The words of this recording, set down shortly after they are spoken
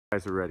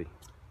Guys are ready.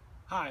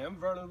 Hi, I'm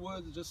Vernon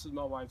Woods. This is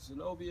my wife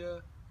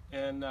Zenobia,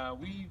 and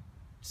we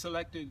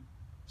selected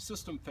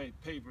System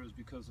Pavers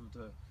because of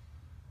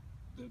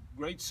the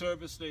great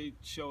service they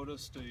showed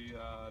us,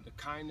 the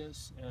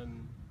kindness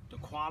and the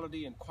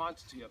quality and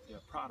quantity of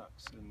their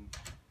products, and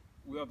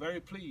we are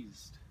very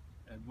pleased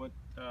at what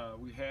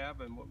we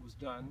have and what was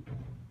done.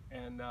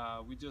 And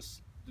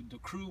the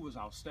crew was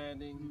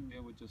outstanding. They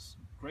were just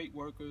great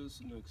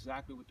workers, knew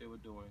exactly what they were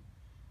doing.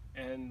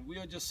 And we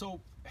are just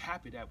so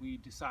happy that we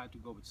decided to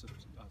go with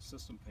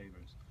System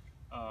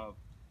Pavers.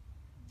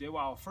 They were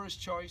our first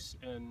choice,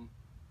 and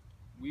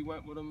we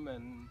went with them,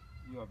 and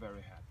we are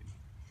very happy.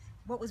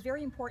 What was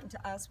very important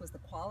to us was the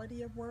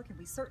quality of work, and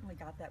we certainly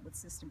got that with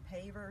System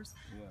Pavers.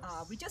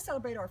 Yes. We just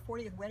celebrated our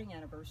 40th wedding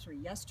anniversary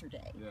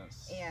yesterday.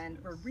 Yes. And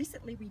yes. we're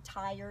recently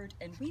retired,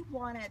 and we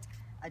wanted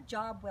a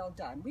job well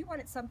done. We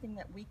wanted something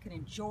that we could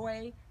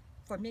enjoy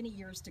for many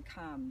years to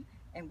come,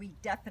 and we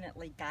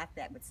definitely got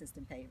that with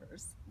System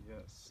Pavers.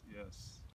 Yes, yes.